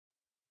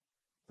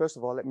First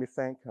of all, let me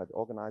thank the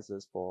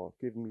organizers for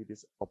giving me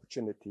this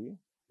opportunity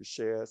to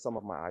share some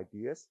of my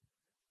ideas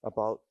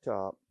about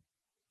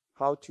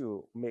how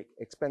to make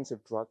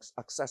expensive drugs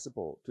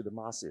accessible to the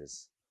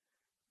masses.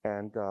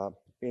 And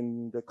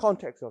in the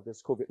context of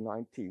this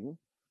COVID-19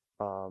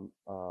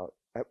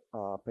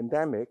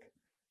 pandemic,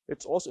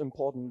 it's also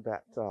important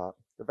that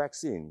the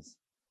vaccines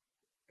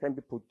can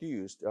be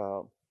produced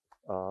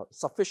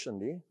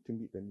sufficiently to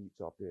meet the needs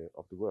of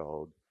the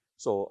world.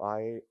 So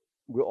I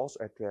will also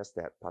address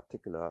that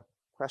particular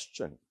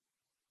question.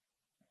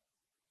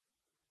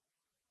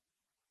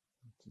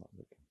 It's not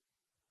working.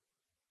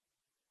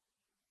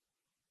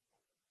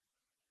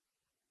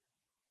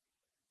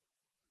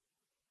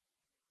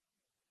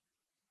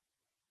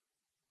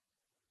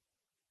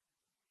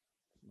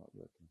 It's not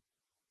working.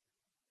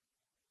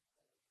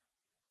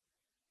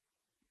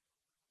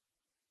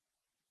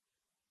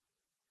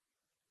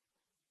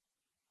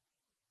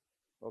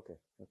 Okay,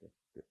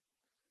 good.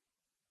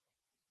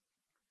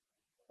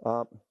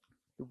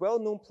 The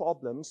well-known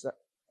problems that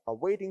are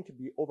waiting to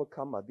be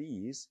overcome are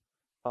these.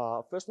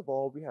 First of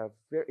all, we have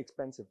very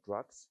expensive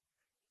drugs,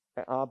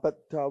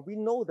 but we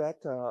know that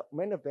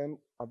many of them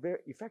are very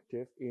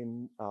effective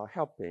in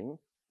helping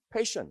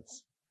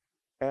patients.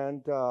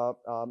 And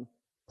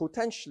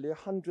potentially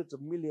hundreds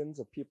of millions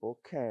of people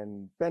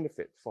can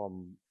benefit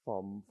from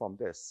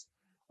this.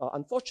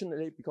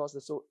 Unfortunately, because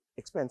they're so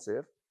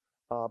expensive,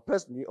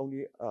 presently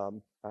only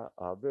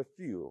very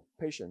few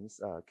patients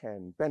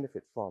can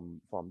benefit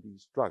from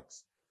these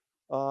drugs.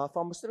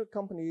 Pharmaceutical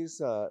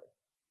companies,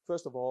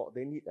 first of all,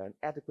 they need an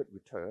adequate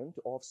return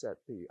to offset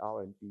the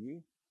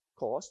R&D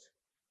cost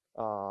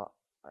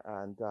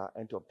and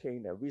to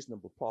obtain a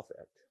reasonable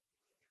profit.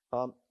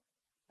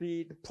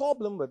 The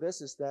problem with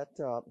this is that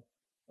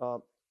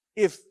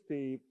if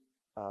the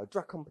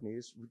drug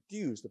companies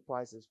reduce the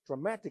prices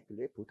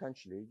dramatically,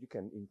 potentially you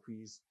can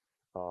increase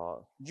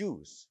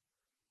use.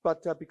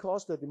 But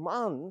because the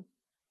demand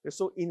is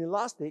so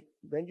inelastic,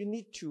 then you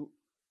need to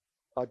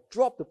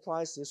drop the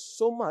prices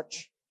so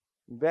much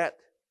that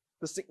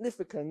the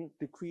significant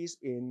decrease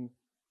in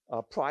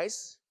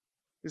price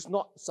is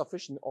not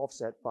sufficiently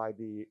offset by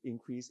the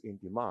increase in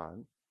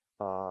demand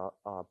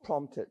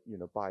prompted,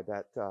 by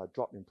that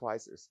drop in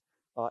prices.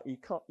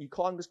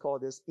 Economists call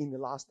this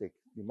inelastic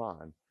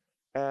demand.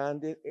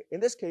 And in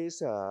this case,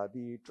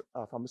 the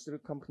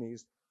pharmaceutical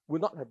companies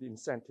will not have the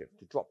incentive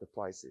to drop the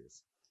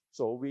prices.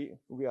 So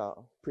we are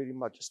pretty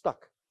much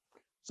stuck.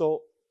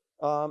 So,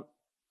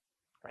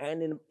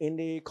 and in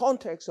the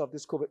context of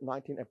this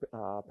COVID-19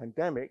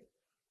 pandemic,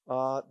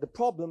 the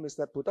problem is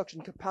that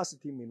production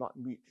capacity may not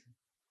meet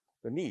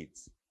the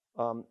needs.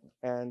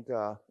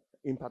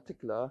 In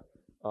particular,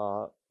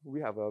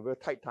 we have a very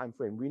tight time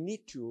frame. We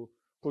need to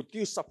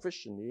produce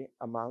sufficiently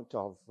amount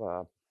of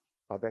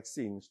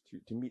vaccines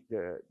to meet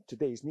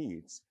today's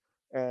needs.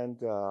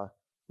 And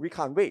we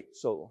can't wait.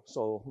 So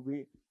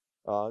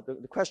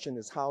the question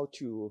is how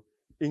to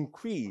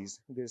increase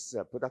this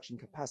production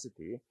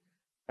capacity.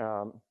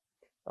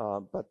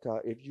 But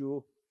if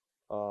you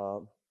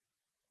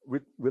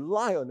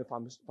rely on the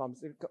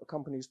pharmaceutical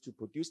companies to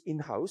produce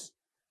in-house,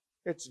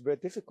 it's very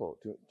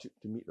difficult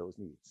to meet those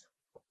needs.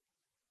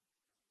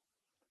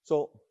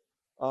 So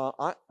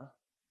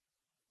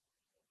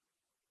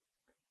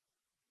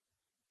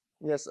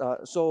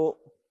so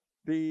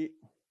the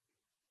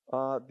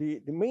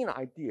main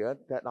idea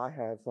that I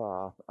have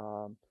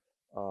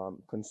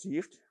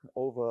conceived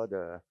over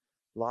the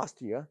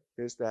last year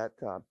is that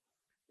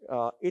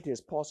it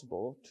is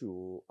possible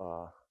to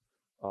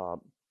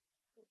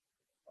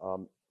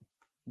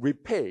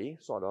repay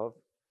sort of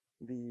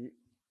the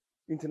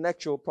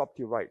intellectual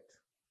property right,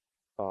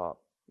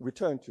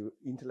 return to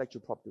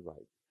intellectual property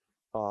right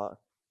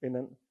in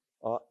an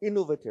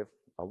innovative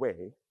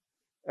way,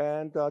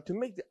 and to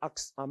make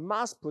the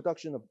mass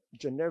production of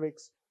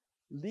generics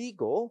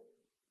legal,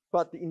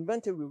 but the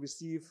inventor will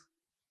receive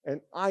an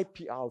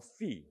IPR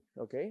fee,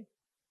 okay,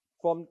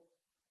 from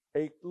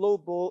a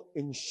global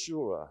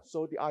insurer.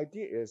 So the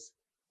idea is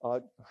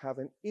have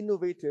an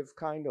innovative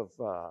kind of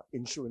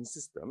insurance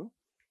system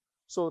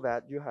so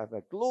that you have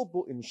a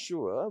global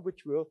insurer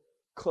which will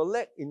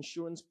collect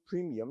insurance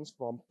premiums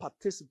from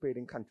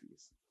participating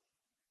countries.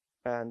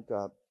 And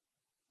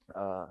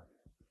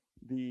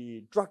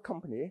the drug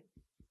company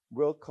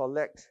will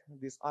collect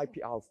this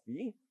IPR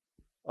fee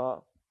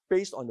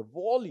based on the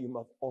volume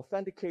of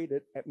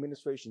authenticated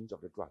administrations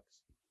of the drugs.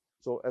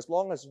 So as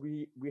long as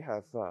we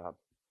have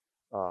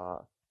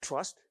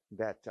trust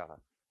that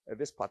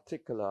this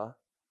particular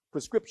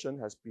prescription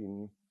has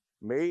been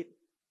made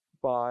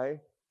by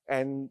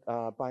an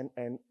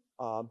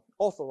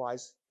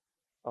authorized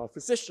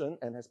physician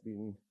and has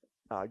been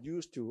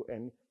used to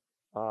an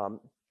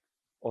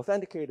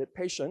authenticated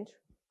patient,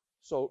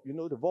 so you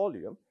know the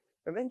volume,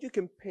 and then you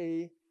can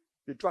pay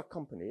the drug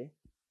company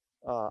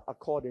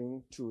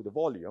according to the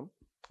volume.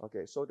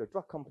 Okay, so the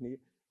drug company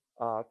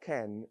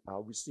can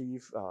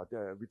receive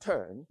the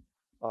return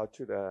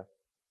to the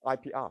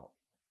IPR.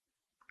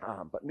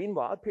 But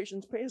meanwhile,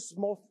 patients pay a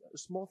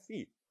small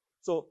fee.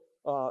 So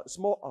a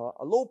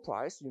low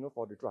price,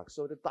 for the drug.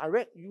 So the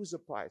direct user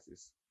price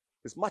is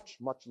much,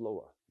 much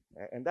lower.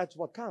 And that's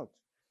what counts.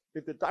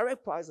 If the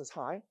direct price is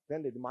high,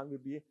 then the demand will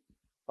be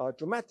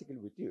dramatically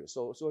reduced.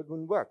 So it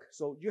wouldn't work.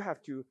 So you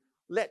have to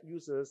let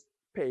users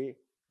pay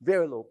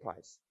very low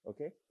price,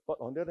 okay? But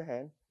on the other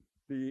hand,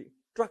 the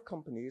drug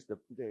companies,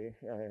 they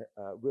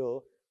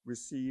will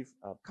receive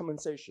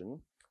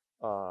compensation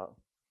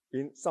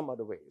in some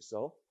other ways.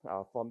 So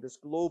from this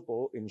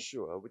global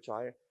insurer, which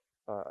I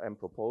am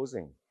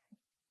proposing.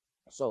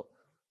 So,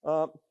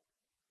 to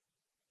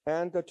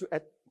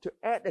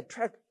add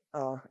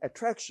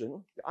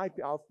attraction, the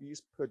IPR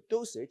fees per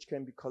dosage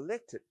can be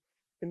collected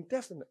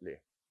indefinitely,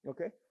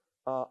 okay?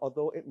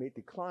 Although it may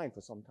decline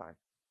for some time,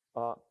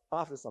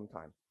 after some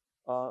time.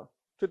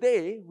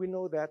 Today, we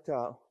know that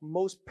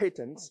most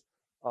patents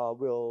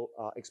will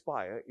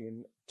expire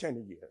in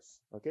 20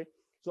 years, okay?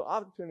 So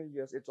after 20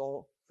 years, it's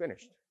all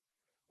finished,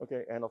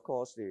 okay? And of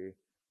course, the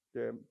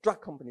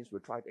drug companies will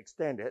try to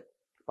extend it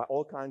by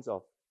all kinds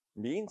of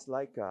means,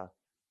 like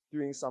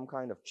doing some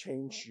kind of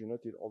change, to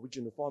the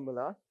original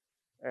formula,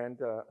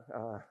 and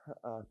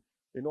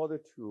in order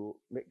to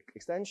make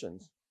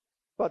extensions.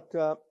 But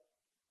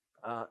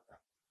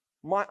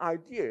my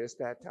idea is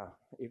that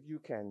if you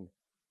can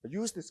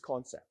use this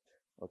concept,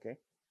 okay,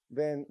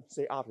 then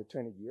say after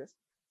 20 years,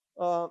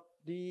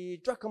 the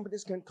drug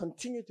companies can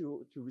continue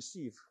to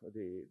receive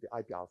the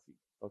IPR fee,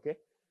 okay?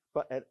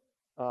 But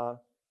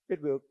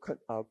it will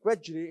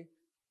gradually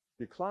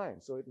decline,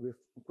 so it will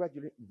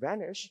gradually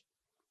vanish,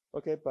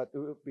 okay? But it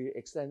will be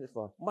extended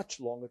for a much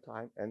longer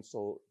time, and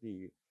so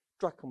the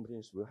drug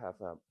companies will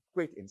have a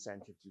great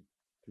incentive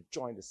to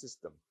join the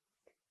system.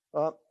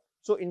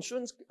 So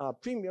insurance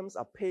premiums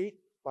are paid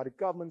by the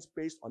governments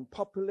based on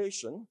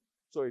population.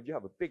 So if you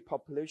have a big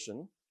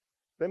population,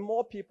 then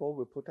more people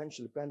will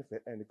potentially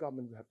benefit, and the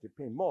government will have to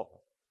pay more.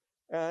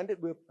 And it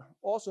will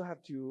also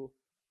have to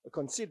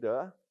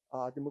consider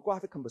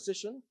demographic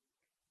composition,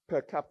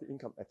 per capita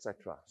income,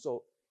 etc.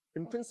 So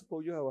in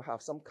principle, you will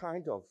have some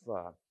kind of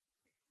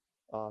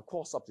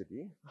cost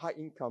subsidy.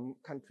 High-income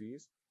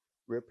countries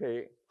will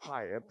pay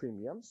higher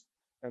premiums,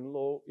 and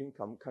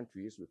low-income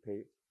countries will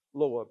pay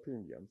lower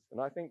premiums.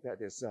 And I think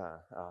that is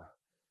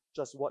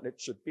just what it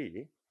should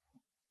be.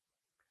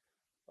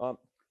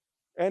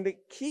 And the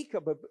key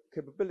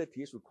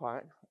capabilities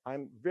required,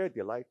 I'm very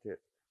delighted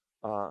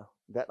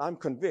that I'm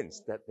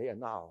convinced that they are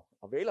now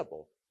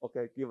available,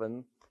 okay,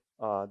 given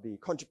the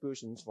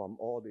contributions from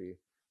all the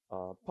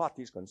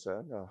parties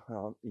concerned,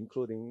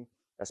 including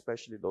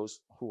especially those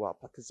who are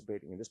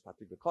participating in this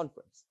particular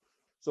conference.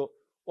 So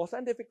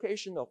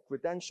authentication of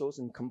credentials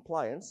and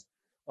compliance,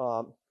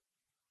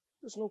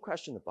 there's no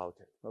question about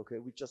it, okay?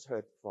 We just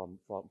heard from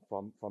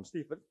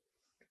Stephen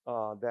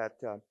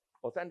that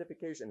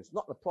authentication is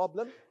not a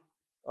problem.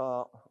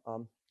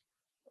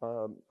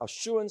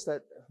 Assurance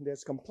that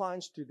there's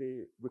compliance to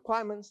the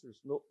requirements is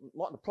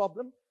not a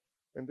problem,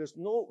 and there's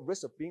no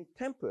risk of being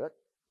tampered,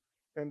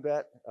 and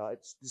that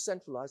it's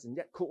decentralized and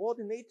yet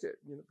coordinated,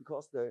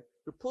 because the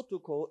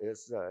protocol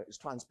is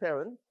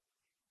transparent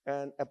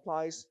and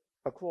applies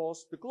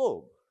across the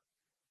globe,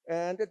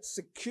 and it's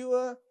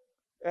secure,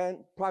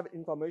 and private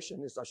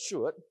information is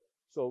assured.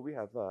 So we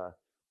have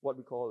what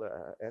we call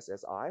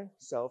SSI,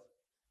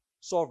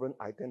 self-sovereign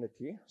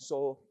identity.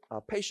 So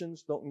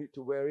patients don't need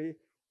to worry,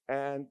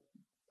 and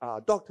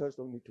doctors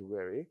don't need to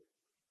worry.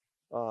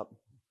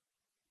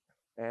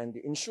 And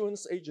the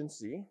insurance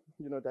agency,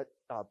 that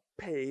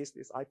pays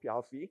this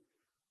IPR fee,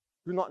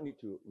 do not need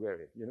to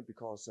worry,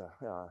 because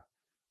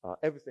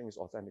everything is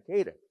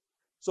authenticated.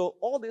 So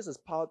all this is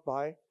powered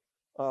by,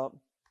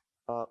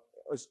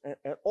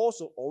 and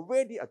also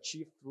already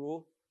achieved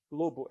through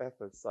global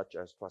efforts such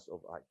as Trust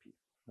over IP.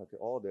 Okay,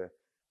 all the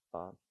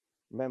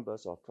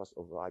members of Trust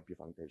over IP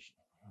Foundation.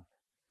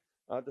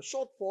 The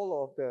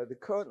shortfall of the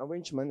current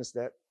arrangement is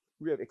that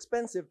we have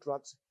expensive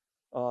drugs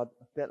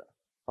that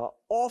are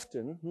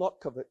often not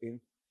covered in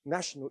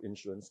national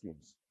insurance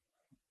schemes.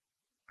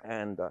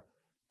 And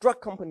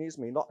drug companies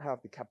may not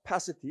have the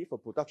capacity for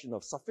production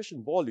of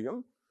sufficient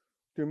volume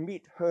to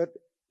meet herd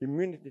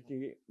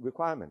immunity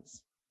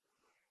requirements.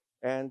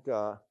 And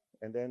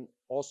then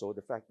also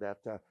the fact that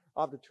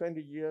after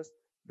 20 years,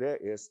 there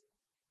is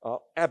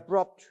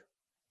abrupt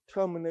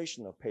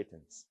termination of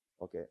patents,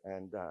 okay,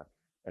 and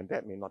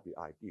that may not be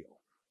ideal.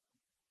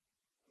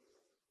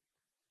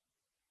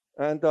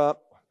 And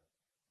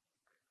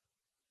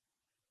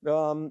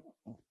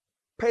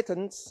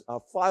patents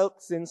are filed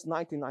since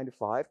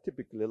 1995,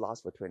 typically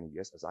last for 20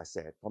 years, as I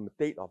said, from the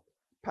date of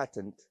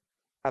patent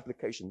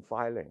application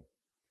filing.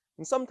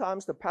 And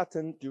sometimes the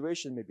patent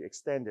duration may be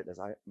extended, as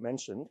I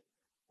mentioned.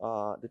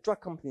 The drug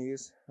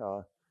companies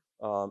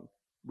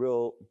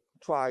will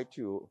try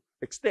to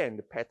extend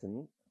the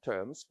patent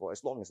terms for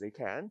as long as they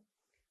can.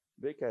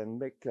 They can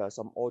make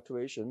some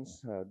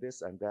alterations,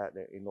 this and that,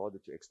 in order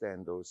to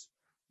extend those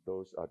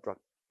drug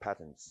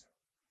patents.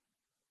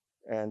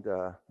 And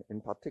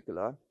in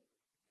particular,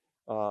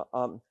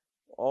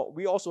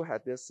 we also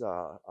had this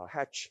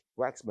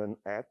Hatch-Waxman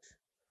Act,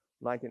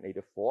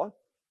 1984,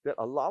 that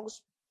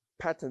allows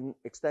patent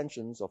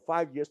extensions of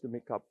 5 years to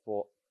make up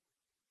for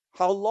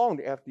how long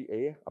the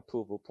FDA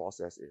approval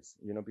process is,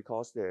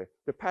 because the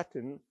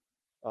patent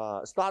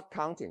start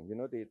counting,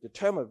 the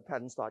term of the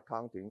patent start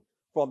counting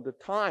from the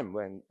time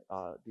when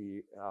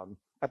the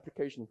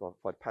application for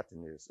the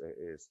patent is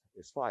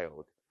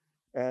filed.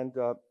 And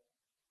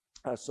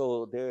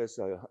so there is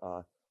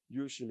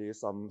usually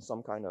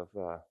some kind of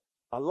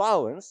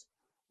allowance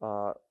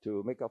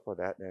to make up for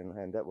that,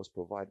 and that was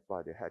provided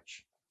by the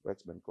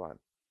Hatch-Waxman grant,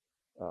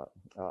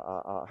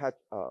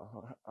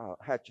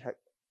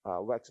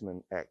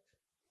 Hatch-Waxman Act.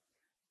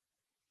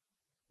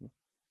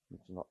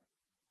 It's not.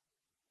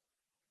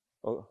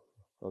 Oh,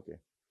 okay.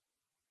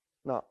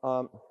 Now,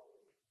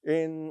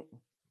 in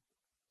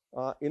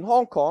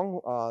Hong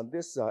Kong,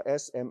 this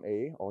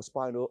SMA, or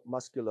spinal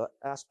muscular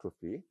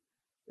atrophy,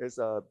 is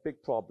a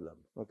big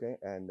problem. Okay,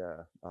 and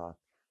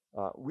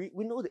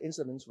we know the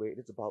incidence rate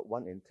is about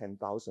 1 in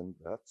 10,000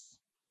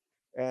 births,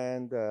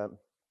 and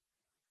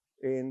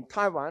in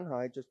Taiwan,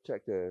 I just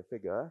checked the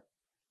figure.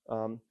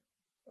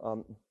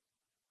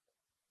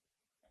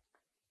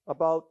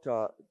 About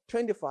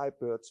 25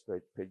 births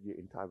per year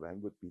in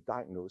Taiwan would be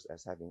diagnosed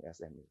as having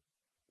SMA.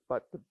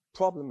 But the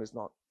problem is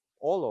not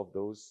all of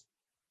those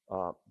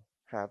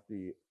have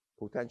the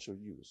potential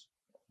use,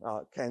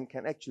 can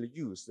actually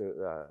use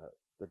the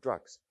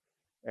drugs.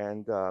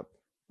 And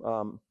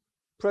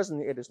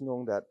presently it is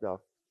known that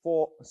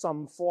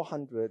some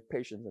 400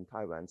 patients in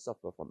Taiwan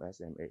suffer from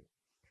SMA.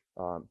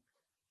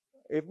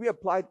 If we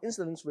applied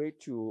incidence rate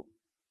to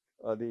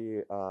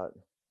the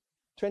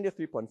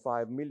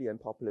 23.5 million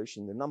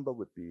population, the number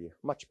would be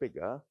much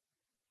bigger.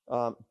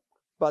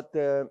 But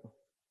there's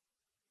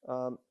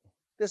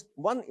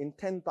 1 in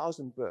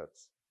 10,000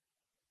 births.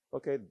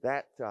 Okay,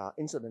 that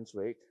incidence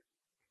rate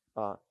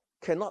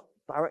cannot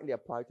directly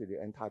apply to the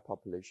entire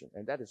population,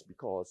 and that is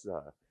because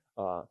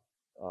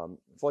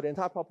for the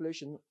entire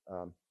population,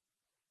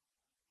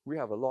 we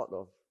have a lot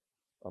of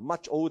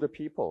much older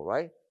people,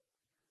 right?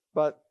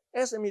 But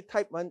SMA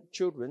type 1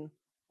 children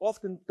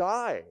often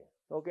die,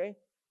 okay?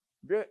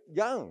 They're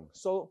young,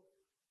 so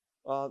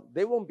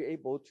they won't be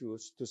able to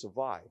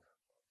survive,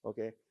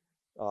 okay,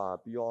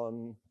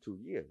 beyond 2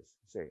 years,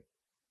 say.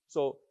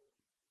 So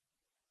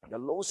the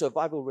low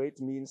survival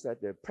rate means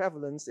that the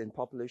prevalence in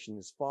population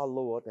is far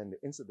lower than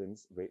the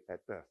incidence rate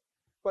at birth.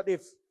 But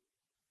if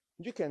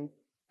you can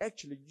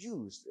actually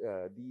use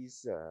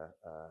these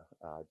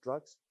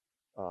drugs,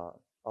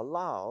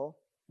 allow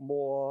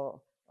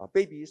more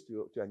babies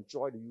to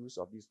enjoy the use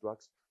of these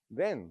drugs,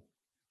 then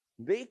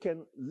they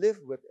can live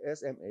with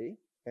SMA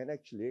and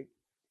actually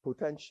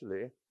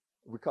potentially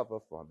recover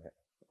from it,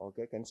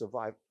 okay, can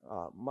survive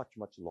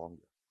much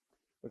longer.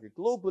 Okay,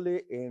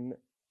 globally in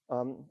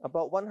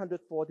about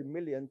 140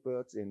 million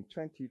births in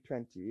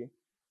 2020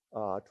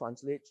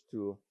 translates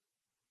to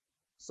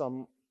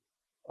some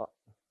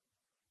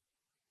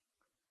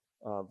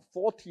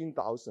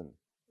 14,000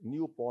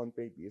 newborn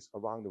babies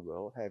around the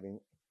world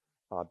having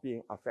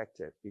being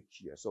affected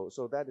each year.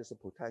 So that is a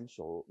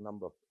potential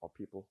number of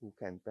people who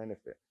can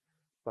benefit.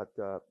 But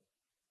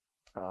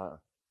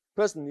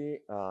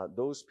personally,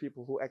 those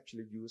people who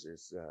actually use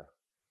is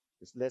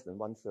less than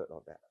 1/3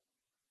 of that.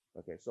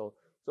 Okay, so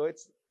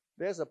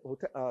there's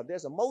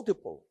a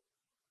multiple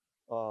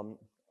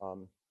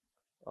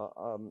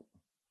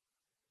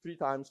 3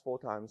 times, 4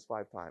 times,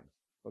 5 times,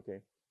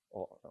 okay,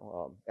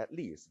 or at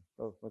least,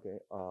 okay,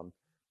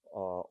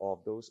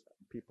 of those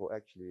people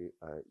actually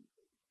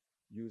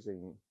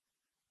using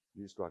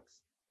these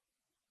drugs.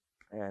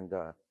 And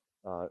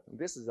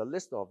this is a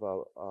list of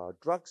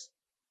drugs.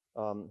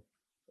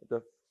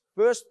 The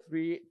first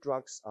 3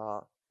 drugs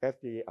are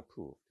FDA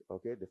approved,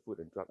 okay, the Food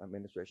and Drug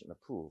Administration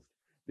approved.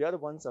 The other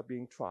ones are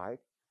being tried.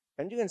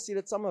 And you can see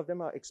that some of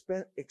them are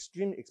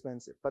extremely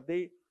expensive, but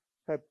they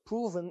have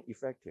proven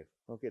effective.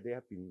 Okay, they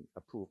have been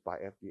approved by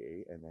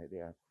FDA, and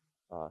they are.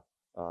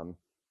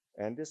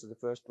 And this is the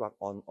first drug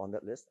on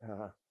that list,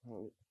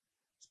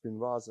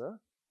 Spinraza,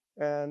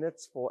 and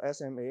it's for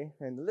SMA.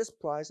 And the list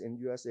price in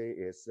USA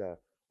is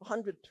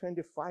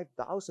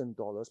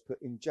 $125,000 per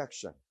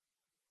injection.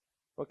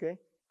 Okay,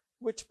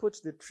 which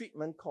puts the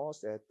treatment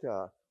cost at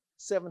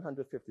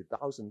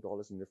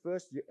 $750,000 in the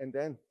first year, and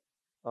then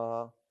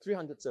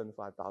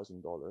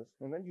 $375,000,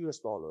 and then US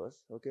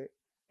dollars, okay,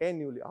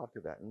 annually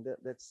after that, and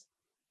that's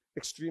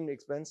extremely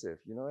expensive,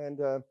 you know.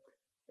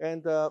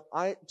 And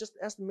I just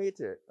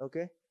estimated,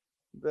 okay,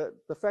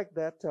 the fact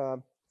that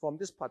from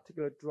this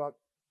particular drug,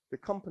 the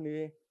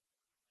company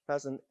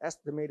has an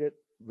estimated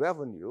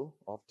revenue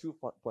of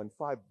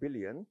 2.5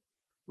 billion,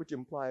 which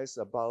implies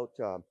about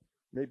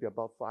maybe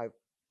about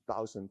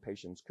 5,000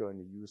 patients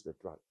currently use the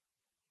drug,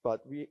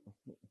 but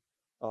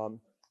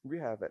we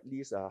have at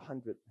least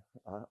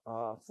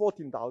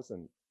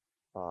 14,000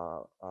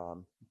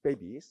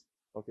 babies,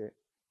 okay,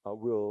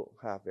 will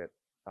have it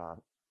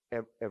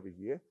every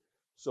year.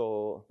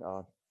 So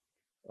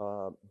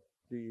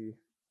the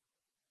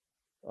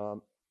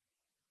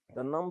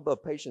number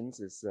of patients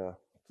is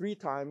 3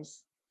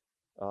 times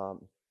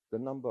the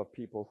number of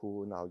people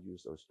who now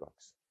use those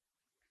drugs.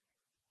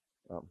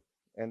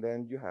 And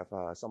then you have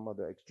some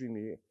other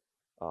extremely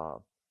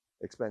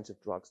expensive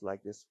drugs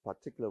like this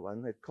particular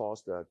one. It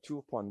cost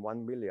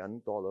 $2.1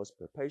 million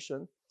per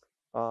patient.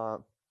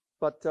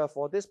 But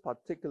for this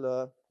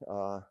particular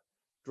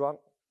drug,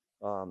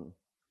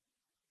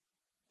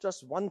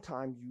 just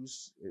one-time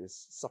use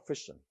is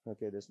sufficient.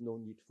 Okay, there's no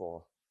need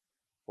for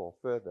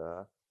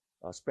further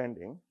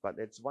spending, but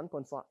it's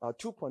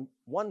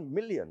 $2.1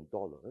 million,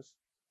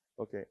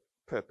 okay,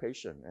 per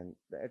patient, and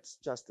that's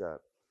just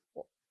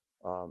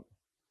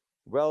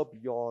well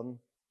beyond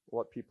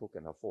what people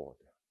can afford.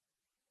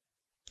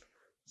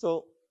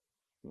 So,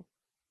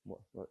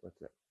 what's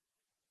that?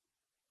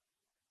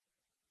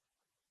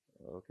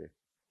 Okay,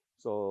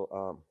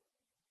 so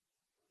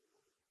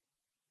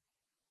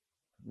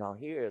now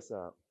here is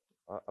a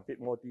bit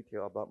more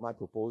detail about my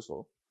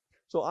proposal.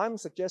 So I'm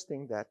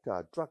suggesting that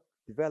drug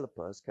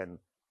developers can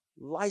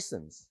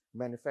license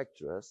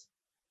manufacturers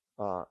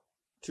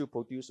to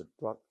produce a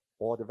drug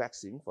or the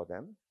vaccine for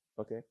them.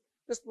 Okay,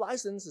 this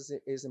license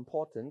is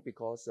important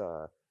because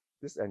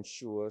this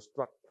ensures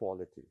drug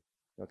quality.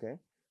 Okay,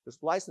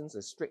 this license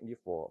is strictly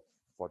for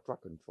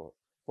drug control,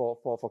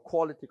 for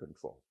quality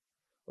control.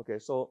 Okay,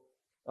 so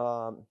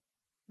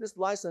this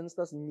license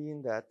doesn't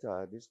mean that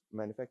these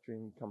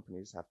manufacturing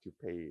companies have to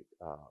pay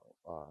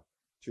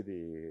to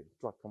the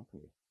drug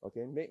company.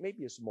 Okay,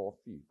 maybe a small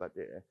fee, but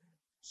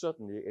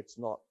certainly it's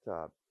not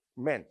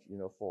meant,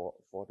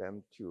 for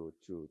them to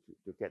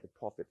get a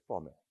profit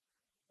from it.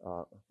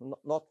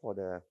 Not for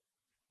the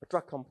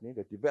drug company,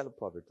 the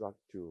developer of the drug,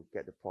 to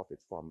get the profit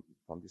from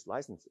these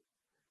licenses.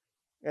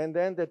 And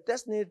then the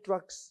designated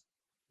drugs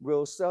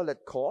will sell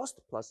at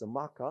cost plus a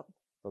markup.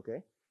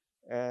 Okay,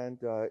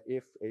 and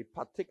if a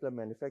particular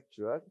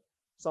manufacturer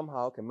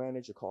somehow can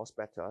manage the cost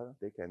better,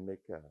 they can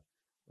make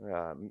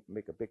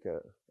a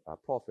bigger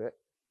profit.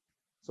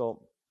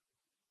 So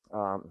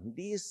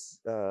these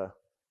are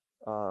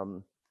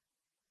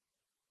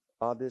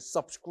the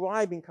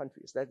subscribing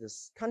countries. That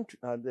is,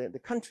 the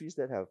countries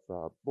that have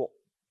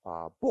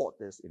bought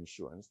this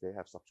insurance. They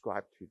have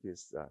subscribed to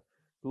this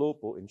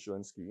global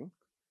insurance scheme.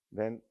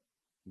 Then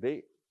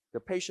the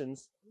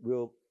patients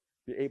will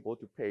be able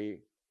to pay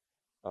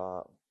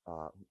a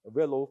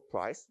very low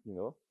price,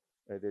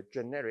 the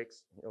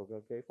generics,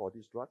 okay, for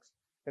these drugs.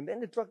 And then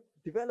the drug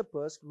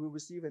developers will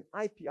receive an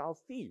IPR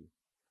fee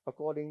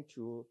according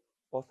to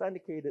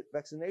authenticated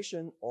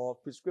vaccination or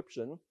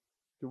prescription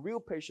to real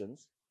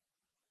patients,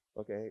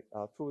 okay,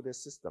 through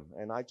this system.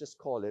 And I just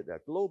call it a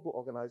Global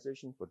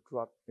Organization for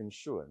Drug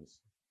Insurance,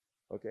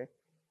 okay?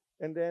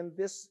 And then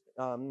this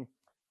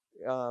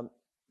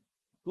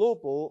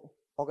global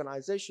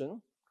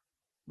organization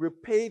will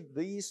pay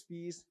these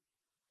fees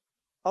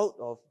out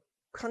of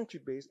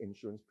country-based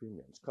insurance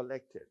premiums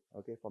collected,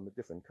 okay, from the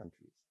different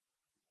countries,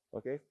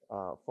 okay,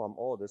 from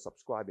all the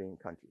subscribing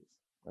countries,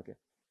 okay.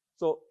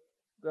 So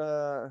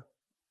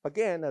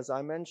again, as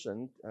I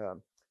mentioned,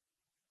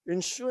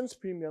 insurance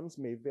premiums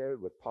may vary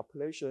with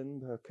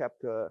population, per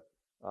capita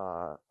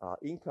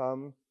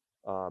income,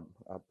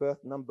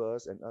 birth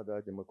numbers, and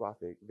other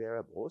demographic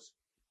variables.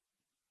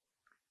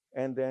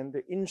 And then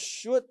the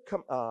insured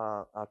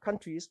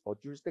countries or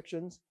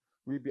jurisdictions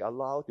will be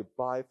allowed to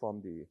buy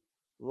from the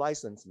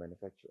licensed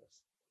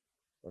manufacturers.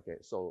 Okay,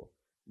 so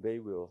they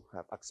will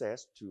have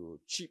access to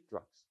cheap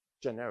drugs,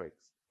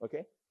 generics,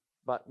 okay?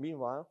 But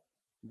meanwhile,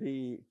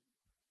 the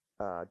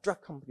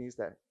drug companies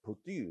that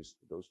produce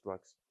those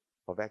drugs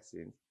or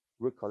vaccines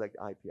will collect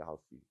IPR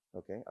fee,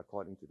 okay,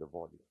 according to the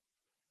volume.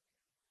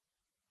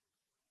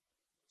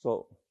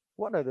 So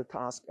what are the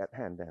tasks at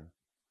hand then?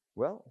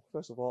 Well,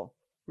 first of all,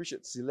 we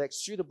should select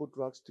suitable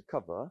drugs to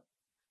cover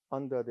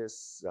under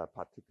this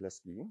particular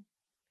scheme.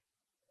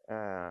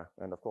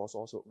 And of course,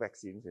 also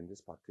vaccines in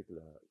this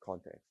particular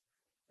context.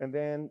 And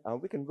then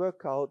we can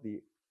work out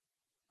the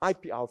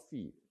IPR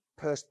fee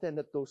per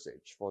standard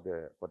dosage for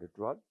the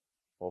drug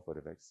or for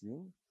the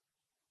vaccine.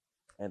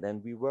 And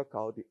then we work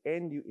out the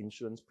annual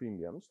insurance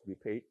premiums to be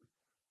paid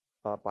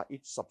by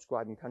each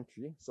subscribing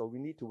country. So we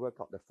need to work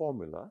out the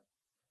formula.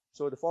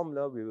 So the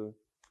formula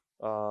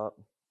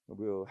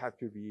will have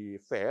to be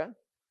fair,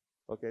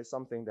 okay,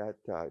 something that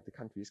the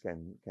countries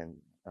can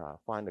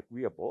find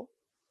agreeable.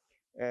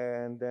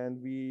 And then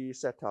we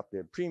set up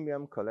the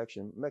premium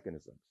collection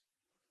mechanisms.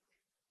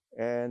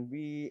 And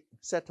we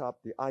set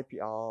up the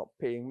IPR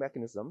paying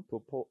mechanism.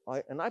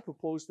 And I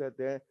propose that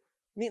there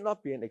need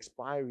not be an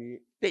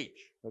expiry date,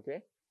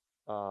 okay,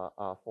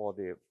 for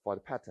the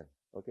patent,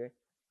 okay.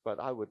 But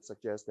I would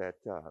suggest that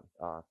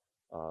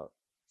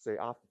say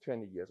after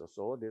 20 years or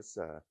so, this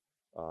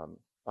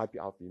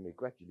IPR fee may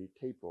gradually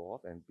taper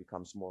off and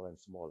become smaller and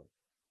smaller.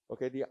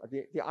 Okay,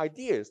 the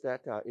idea is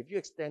that if you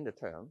extend the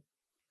term,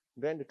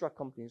 then the drug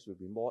companies will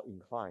be more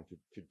inclined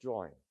to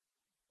join,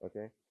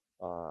 okay,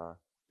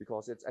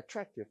 because it's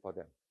attractive for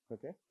them,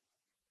 okay.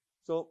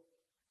 So,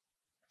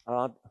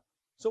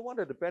 so what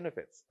are the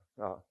benefits?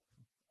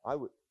 I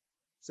would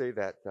say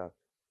that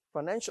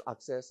financial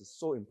access is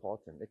so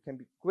important. It can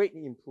be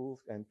greatly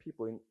improved, and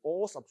people in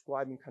all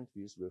subscribing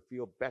countries will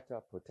feel better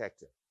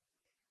protected.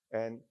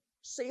 And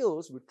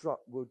sales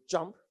will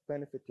jump,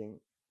 benefiting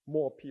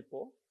more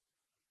people.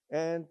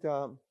 And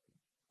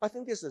I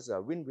think this is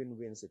a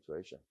win-win-win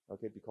situation,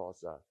 okay,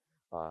 because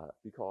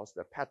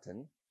the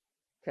patent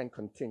can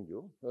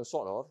continue,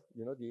 sort of,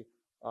 you know,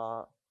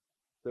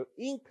 the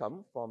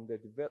income from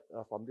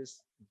from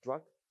this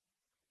drug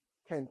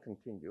can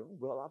continue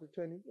well after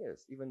 20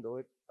 years, even though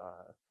it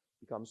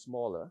becomes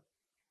smaller.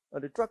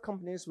 The drug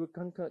companies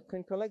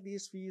can collect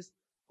these fees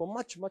for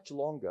much, much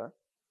longer,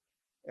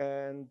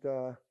 and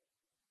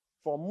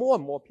for more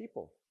and more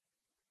people,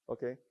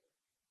 okay?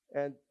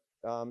 And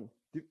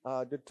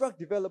the drug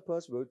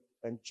developers will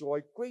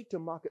enjoy greater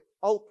market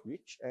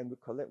outreach and will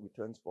collect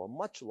returns for a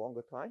much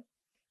longer time,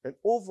 and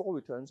overall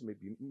returns may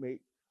be made,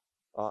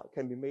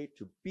 can be made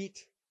to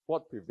beat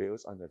what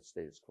prevails under the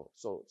status quo.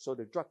 So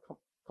the drug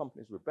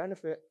companies will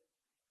benefit,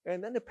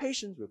 and then the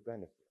patients will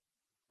benefit,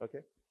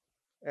 okay?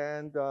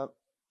 And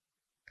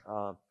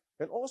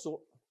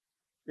also,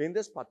 in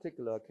this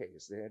particular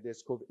case,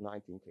 this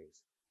COVID-19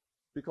 case,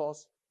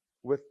 because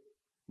with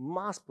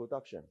mass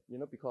production, you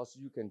know, because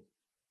you can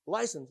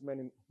license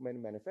many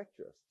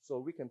manufacturers, so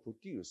we can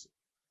produce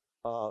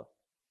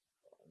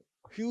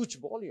huge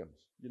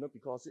volumes, you know,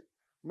 because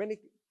many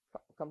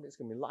companies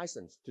can be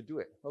licensed to do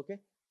it, okay?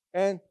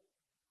 And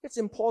it's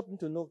important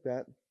to note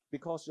that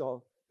because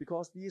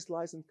these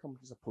licensed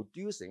companies are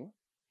producing,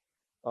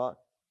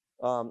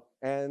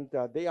 and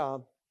they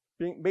are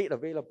being made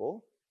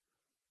available,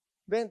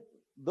 then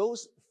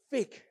those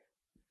fake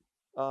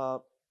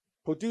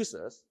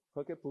producers,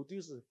 okay,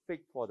 producers of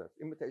fake products,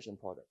 imitation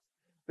products,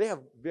 they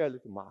have very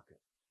little market,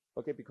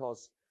 okay,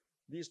 because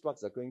these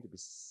drugs are going to be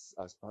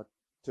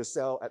to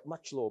sell at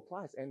much lower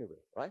price anyway,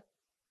 right?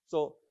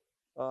 So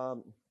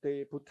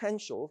the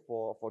potential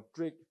for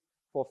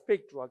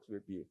fake drugs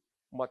will be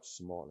much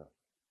smaller,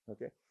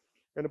 okay?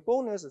 And the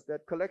bonus is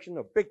that collection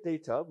of big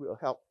data will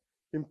help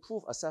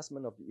improve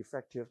assessment of the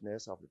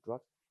effectiveness of the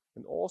drug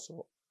and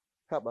also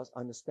help us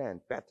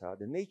understand better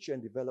the nature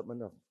and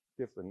development of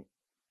different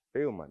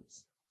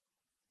ailments.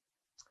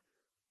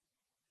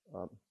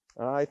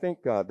 I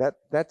think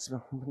that's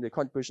the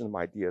contribution of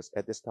my ideas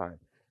at this time.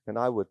 And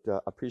I would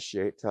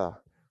appreciate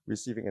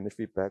receiving any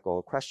feedback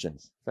or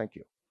questions. Thank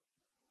you.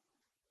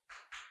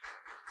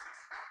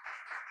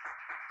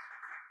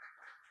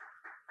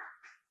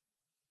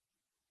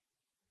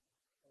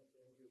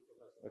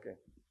 Okay.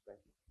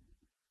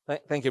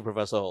 Thank you,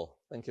 Professor Ho.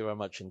 Thank you very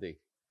much indeed.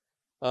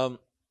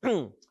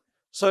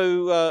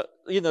 So,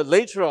 you know,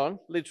 later on,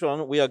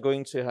 we are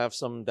going to have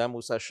some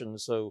demo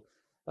sessions. So,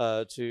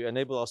 to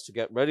enable us to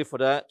get ready for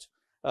that,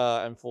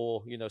 and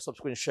for, you know,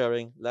 subsequent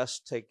sharing, let's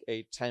take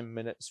a 10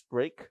 minutes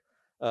break.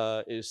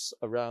 It's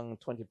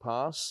around 20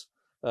 past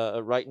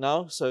right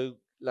now. So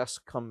let's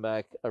come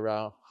back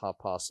around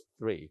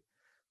 3:30.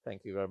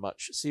 Thank you very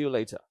much. See you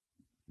later.